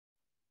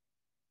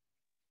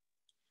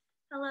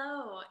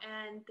Hello,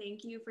 and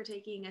thank you for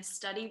taking a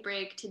study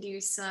break to do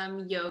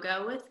some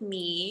yoga with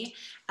me.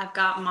 I've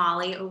got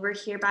Molly over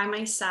here by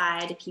my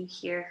side. If you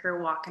hear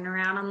her walking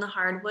around on the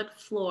hardwood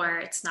floor,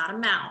 it's not a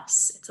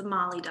mouse, it's a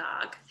Molly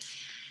dog.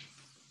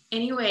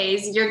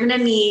 Anyways, you're gonna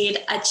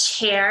need a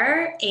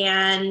chair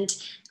and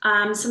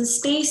some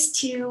space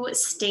to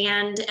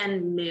stand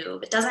and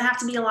move. It doesn't have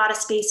to be a lot of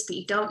space, but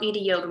you don't need a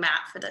yoga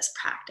mat for this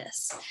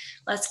practice.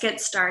 Let's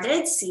get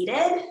started,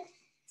 seated.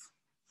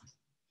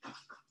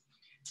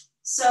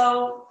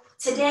 So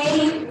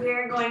today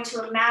we're going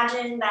to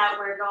imagine that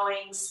we're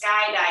going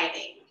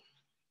skydiving.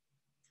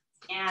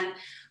 And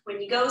when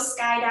you go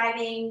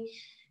skydiving,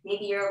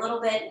 maybe you're a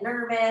little bit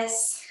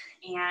nervous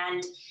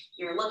and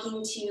you're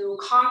looking to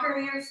conquer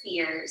your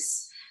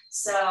fears.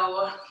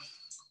 So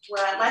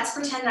let's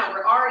pretend that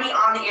we're already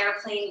on the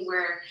airplane,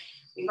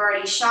 we've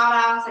already shot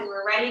off and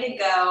we're ready to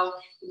go.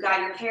 You've got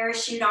your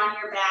parachute on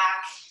your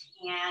back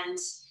and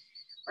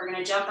we're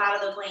gonna jump out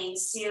of the plane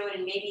soon,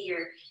 and maybe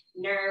your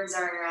nerves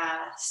are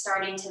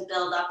starting to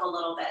build up a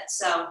little bit.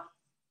 So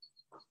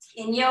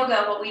in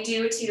yoga, what we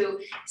do to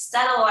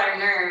settle our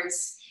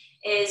nerves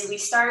is we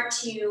start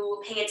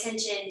to pay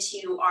attention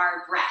to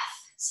our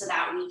breath so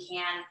that we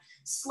can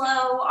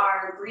slow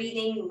our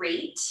breathing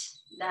rate,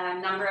 the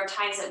number of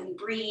times that we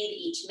breathe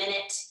each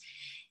minute,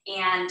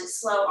 and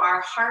slow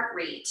our heart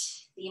rate,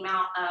 the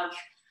amount of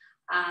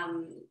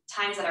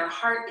times that our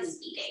heart is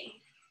beating.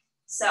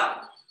 So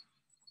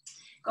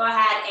go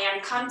ahead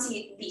and come to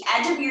the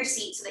edge of your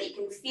seat so that you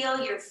can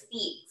feel your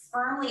feet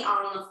firmly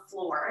on the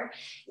floor.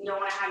 You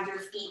don't want to have your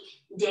feet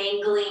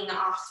dangling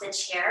off the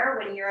chair.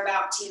 When you're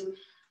about to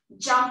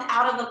jump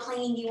out of the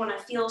plane, you want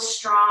to feel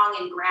strong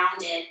and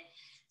grounded.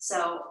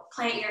 So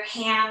plant your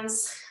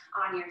hands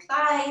on your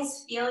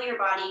thighs, feel your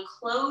body,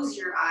 close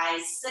your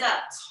eyes, sit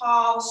up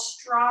tall,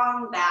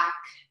 strong back.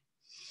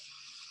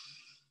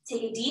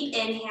 Take a deep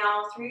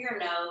inhale through your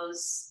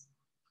nose,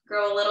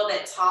 grow a little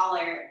bit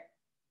taller.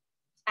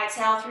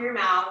 Exhale through your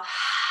mouth.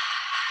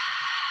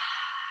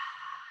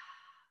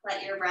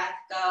 Let your breath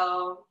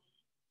go.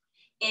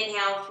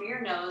 Inhale through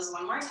your nose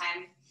one more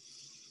time.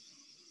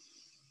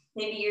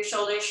 Maybe your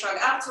shoulders shrug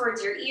up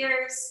towards your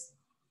ears.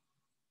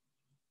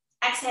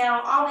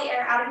 Exhale all the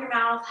air out of your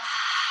mouth.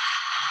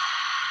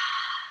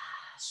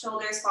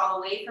 Shoulders fall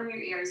away from your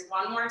ears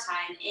one more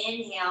time.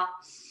 Inhale.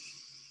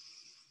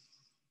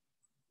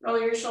 Roll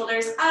your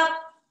shoulders up.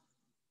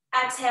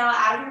 Exhale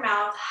out of your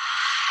mouth.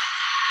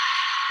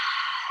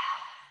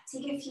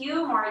 Take a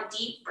few more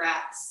deep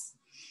breaths.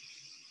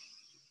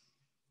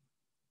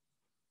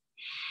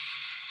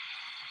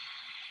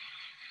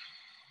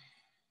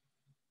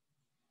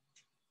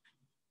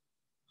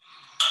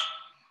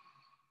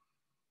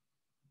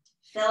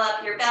 Fill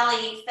up your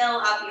belly,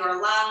 fill up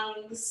your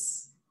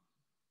lungs.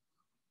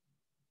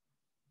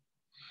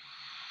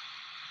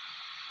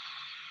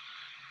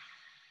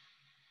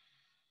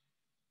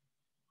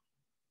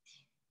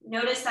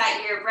 Notice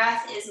that your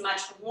breath is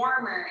much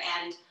warmer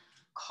and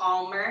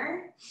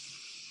calmer.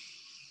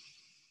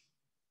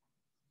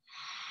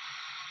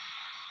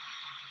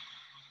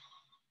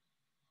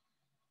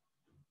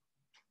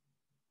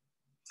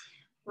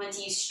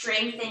 Once you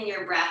strengthen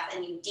your breath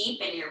and you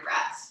deepen your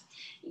breath,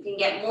 you can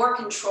get more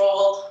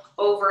control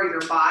over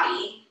your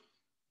body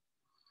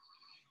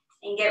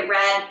and get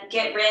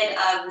rid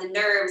of the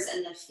nerves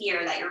and the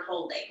fear that you're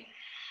holding.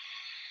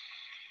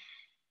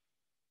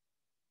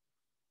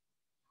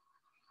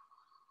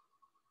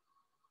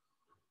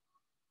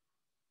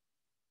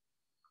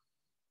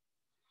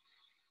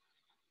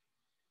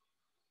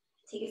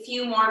 Take a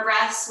few more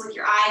breaths with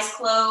your eyes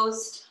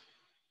closed.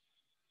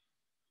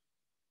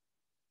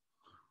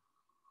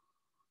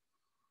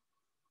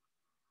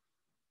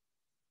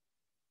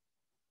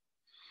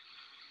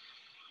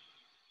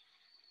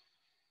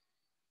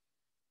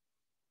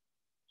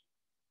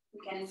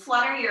 You can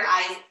flutter your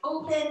eyes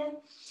open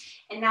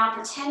and now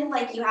pretend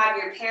like you have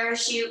your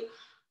parachute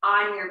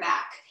on your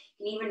back.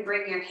 You can even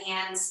bring your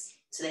hands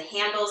to the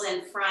handles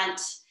in front.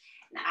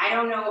 And I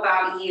don't know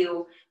about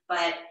you,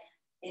 but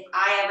if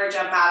I ever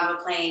jump out of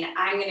a plane,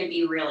 I'm gonna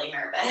be really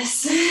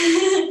nervous.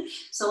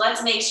 So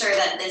let's make sure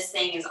that this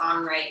thing is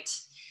on right.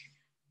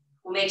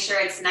 We'll make sure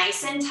it's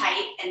nice and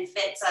tight and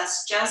fits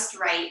us just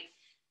right.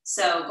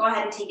 So go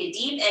ahead and take a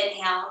deep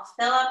inhale,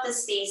 fill up the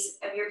space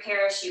of your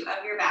parachute,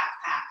 of your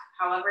backpack.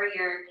 However,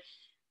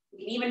 you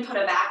can even put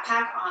a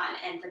backpack on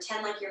and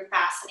pretend like you're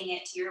fastening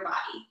it to your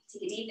body.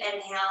 Take a deep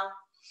inhale,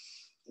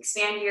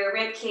 expand your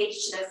rib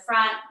cage to the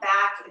front,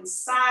 back, and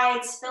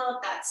sides, fill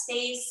up that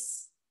space.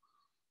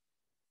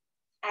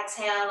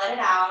 Exhale, let it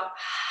out.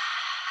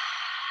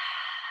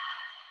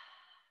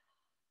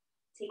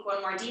 Take one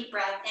more deep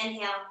breath,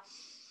 inhale.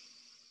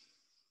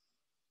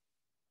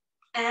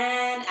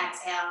 And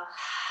exhale.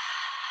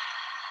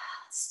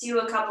 Let's do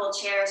a couple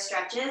chair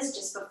stretches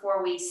just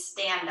before we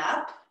stand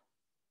up.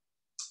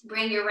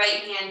 Bring your right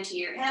hand to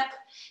your hip,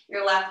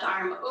 your left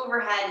arm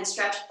overhead and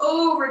stretch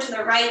over to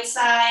the right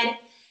side.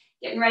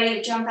 Getting ready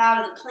to jump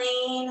out of the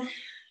plane.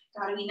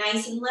 Gotta be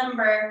nice and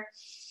limber.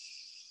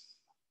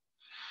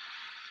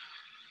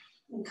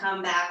 And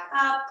come back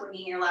up,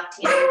 bringing your left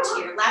hand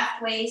to your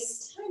left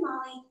waist. Hi,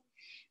 Molly.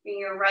 Bring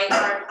your right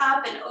arm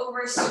up and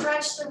over.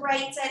 Stretch the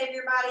right side of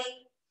your body.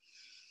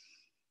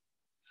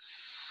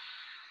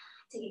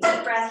 Take a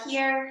deep breath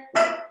here.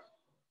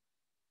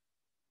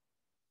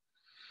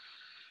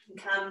 And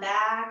come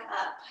back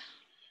up.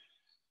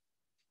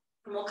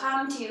 And we'll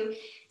come to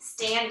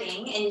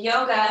standing. In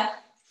yoga,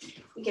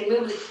 we can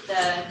move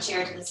the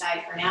chair to the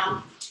side for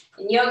now.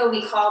 In yoga,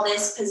 we call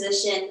this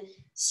position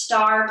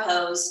star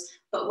pose,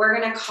 but we're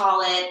gonna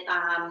call it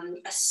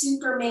a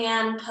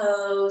Superman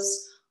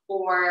pose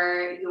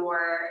or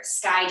your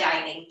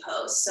skydiving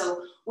pose.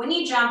 So when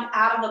you jump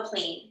out of a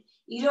plane,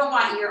 you don't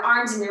want your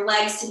arms and your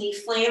legs to be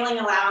flailing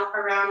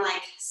around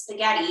like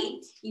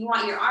spaghetti. You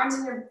want your arms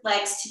and your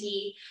legs to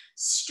be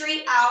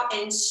straight out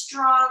and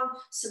strong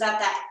so that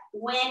that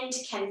wind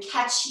can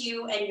catch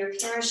you and your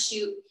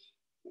parachute,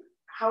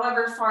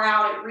 however far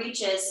out it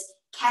reaches,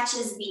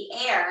 catches the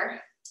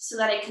air so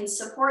that it can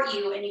support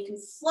you and you can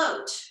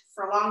float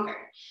for longer.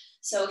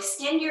 So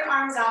extend your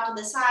arms out to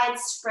the side,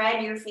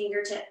 spread your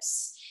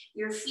fingertips.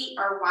 Your feet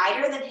are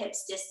wider than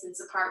hips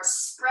distance apart.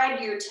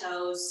 Spread your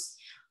toes,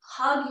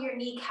 hug your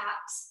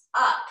kneecaps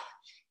up.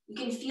 You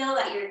can feel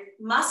that your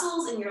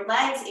muscles in your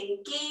legs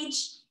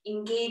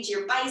engage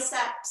your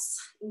biceps,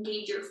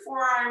 engage your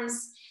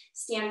forearms,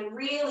 stand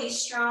really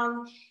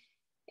strong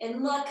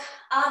and look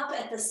up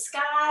at the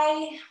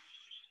sky.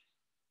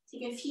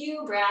 Take a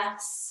few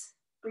breaths,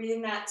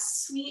 breathing that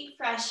sweet,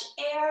 fresh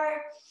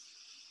air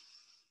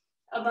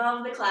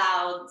above the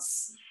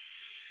clouds.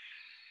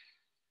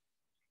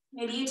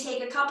 Maybe you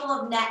take a couple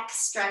of neck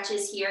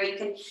stretches here. You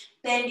can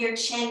bend your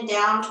chin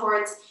down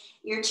towards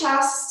your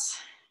chest.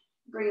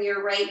 Bring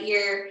your right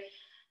ear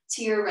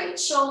to your right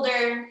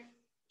shoulder.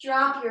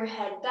 Drop your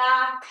head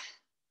back.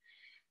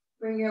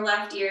 Bring your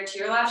left ear to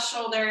your left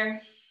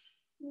shoulder.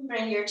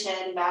 Bring your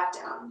chin back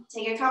down.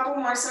 Take a couple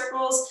more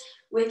circles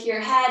with your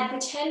head.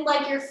 Pretend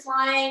like you're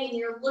flying and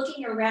you're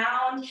looking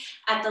around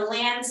at the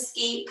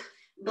landscape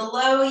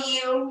below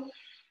you.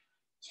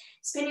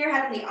 Spin your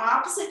head in the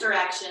opposite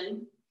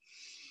direction.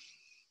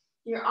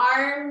 Your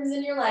arms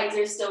and your legs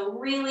are still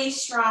really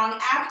strong.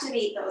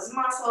 Activate those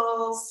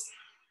muscles.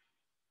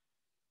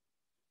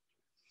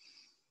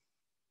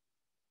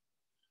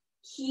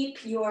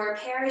 Keep your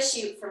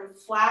parachute from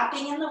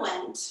flapping in the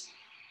wind.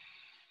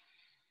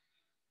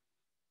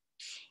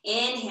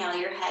 Inhale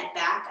your head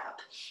back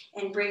up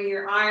and bring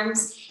your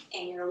arms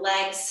and your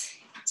legs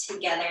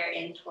together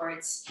in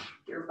towards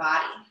your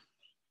body.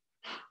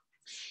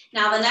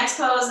 Now the next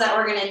pose that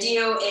we're gonna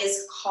do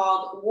is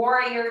called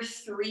Warrior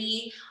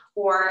 3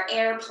 or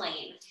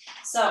airplane.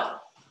 So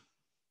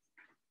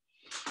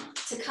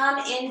to come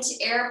into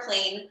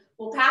airplane,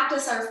 we'll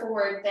practice our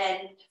forward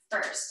bend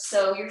first.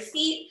 So your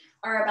feet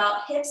are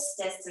about hips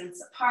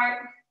distance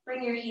apart.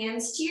 Bring your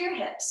hands to your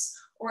hips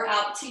or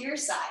out to your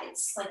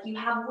sides like you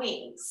have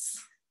wings.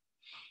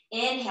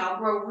 Inhale,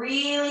 grow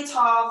really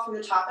tall through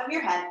the top of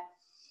your head.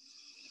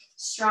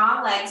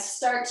 Strong legs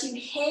start to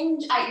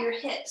hinge at your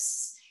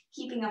hips,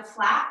 keeping a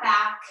flat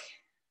back,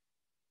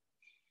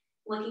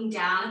 looking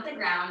down at the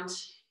ground.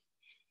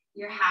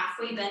 You're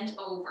halfway bent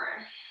over.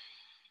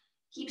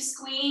 Keep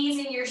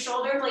squeezing your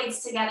shoulder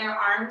blades together.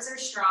 Arms are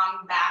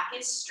strong, back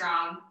is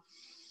strong.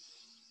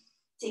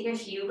 Take a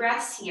few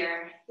breaths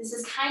here. This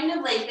is kind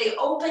of like they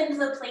opened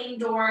the plane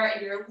door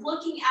and you're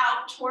looking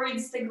out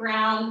towards the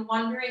ground,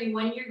 wondering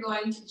when you're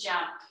going to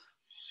jump.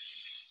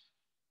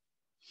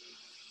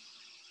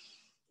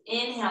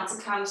 Inhale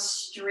to come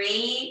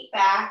straight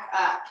back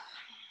up.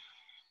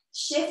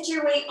 Shift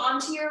your weight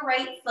onto your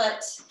right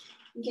foot.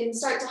 You can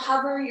start to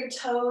hover your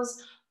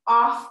toes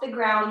off the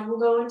ground. We'll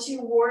go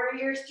into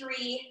Warrior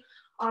 3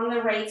 on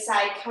the right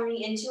side,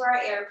 coming into our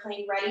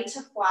airplane, ready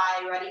to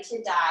fly, ready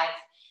to dive.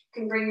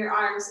 You can bring your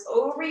arms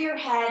over your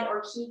head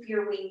or keep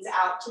your wings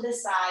out to the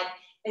side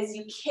as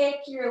you kick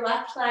your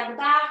left leg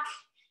back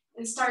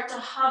and start to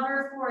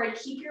hover forward.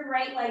 Keep your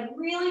right leg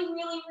really,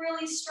 really,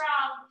 really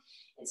strong.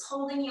 It's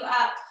holding you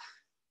up.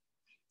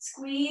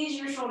 Squeeze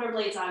your shoulder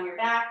blades on your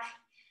back,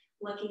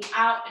 looking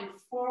out and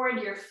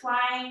forward, you're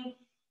flying.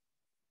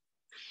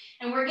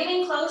 And we're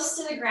getting close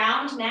to the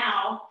ground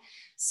now.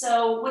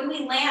 So when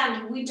we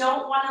land, we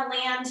don't want to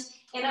land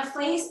in a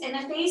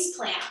face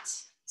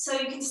plant. So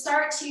you can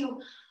start to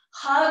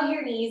hug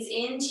your knees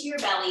into your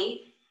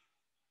belly.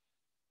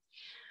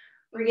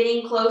 We're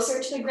getting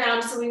closer to the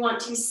ground, so we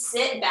want to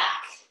sit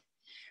back.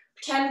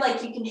 Pretend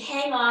like you can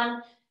hang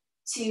on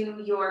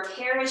to your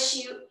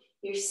parachute.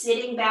 You're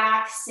sitting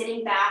back,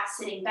 sitting back,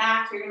 sitting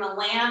back. You're gonna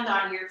land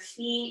on your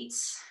feet.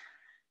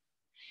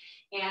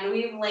 And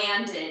we've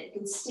landed. You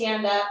can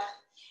stand up,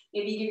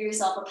 maybe give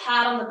yourself a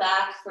pat on the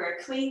back for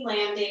a clean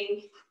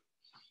landing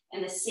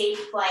and a safe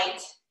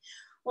flight.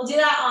 We'll do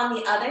that on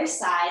the other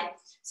side.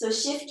 So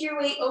shift your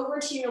weight over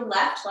to your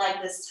left leg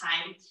this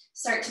time.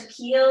 Start to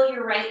peel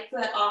your right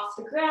foot off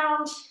the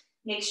ground.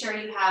 Make sure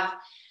you have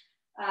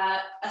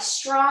a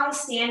strong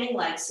standing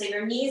leg. So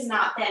your knee is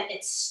not bent,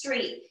 it's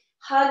straight.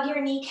 Hug your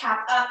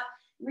kneecap up.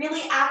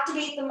 Really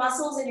activate the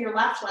muscles in your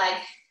left leg.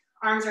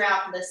 Arms are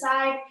out to the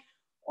side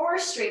or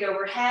straight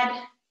overhead.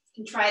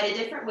 You can try it a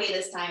different way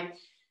this time.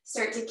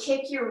 Start to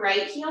kick your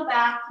right heel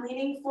back,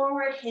 leaning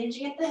forward,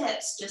 hinging at the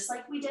hips, just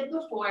like we did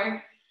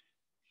before.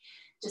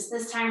 Just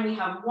this time we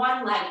have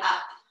one leg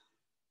up.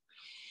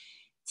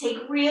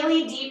 Take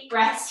really deep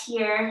breaths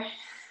here.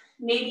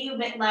 Maybe you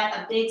let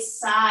a big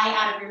sigh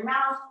out of your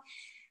mouth,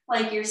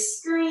 like you're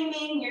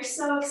screaming, you're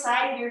so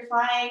excited, you're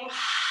flying.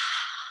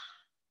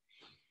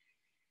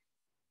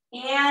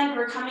 And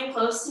we're coming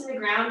close to the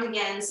ground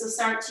again. So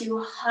start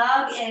to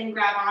hug and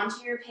grab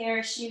onto your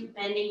parachute,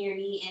 bending your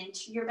knee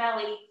into your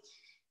belly.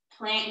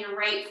 Plant your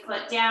right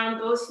foot down,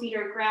 both feet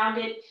are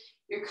grounded.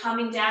 You're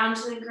coming down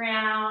to the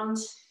ground.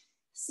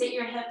 Sit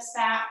your hips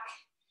back.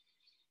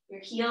 Your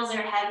heels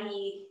are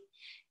heavy.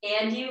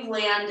 And you've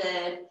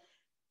landed.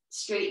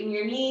 Straighten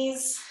your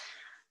knees.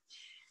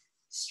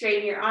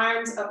 Straighten your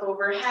arms up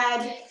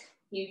overhead.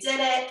 You did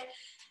it.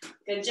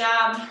 Good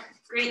job.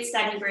 Great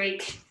steady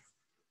break.